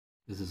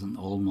This is an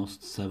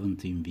almost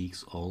 17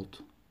 weeks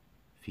old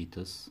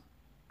fetus,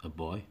 a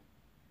boy,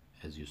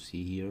 as you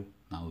see here.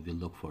 Now we'll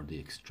look for the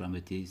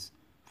extremities.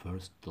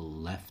 First, the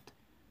left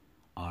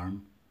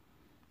arm.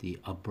 The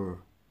upper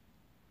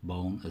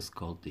bone is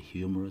called the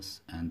humerus,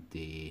 and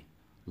the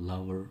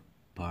lower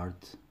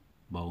part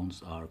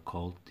bones are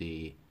called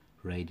the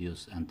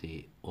radius and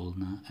the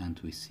ulna, and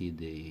we see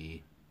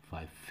the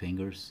 5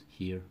 fingers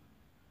here.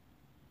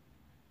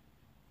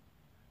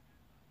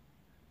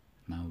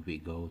 Now we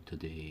go to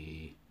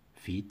the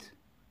feet,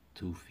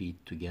 2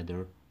 feet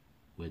together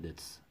with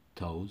its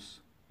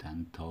toes,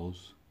 10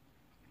 toes.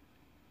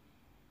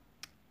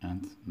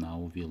 And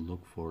now we'll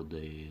look for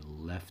the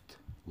left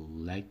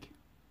leg,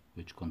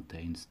 which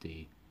contains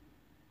the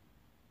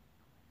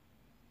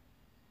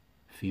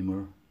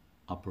femur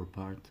upper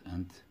part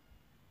and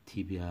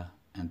tibia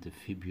and the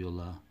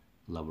fibula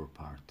lower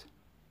part.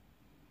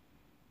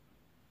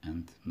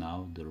 And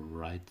now the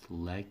right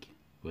leg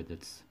with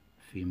its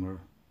femur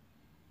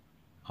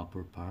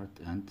upper part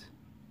and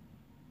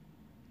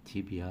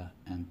tibia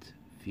and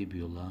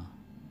fibula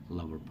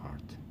lower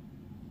part.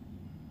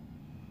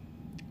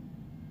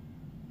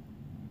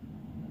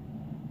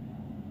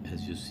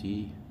 As you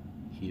see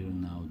here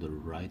now, the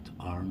right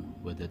arm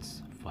with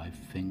its 5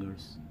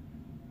 fingers,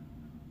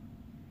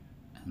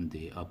 and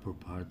the upper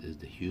part is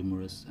the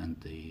humerus, and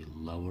the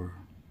lower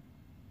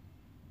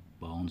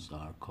bones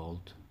are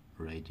called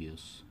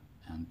radius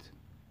and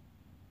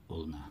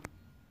ulna.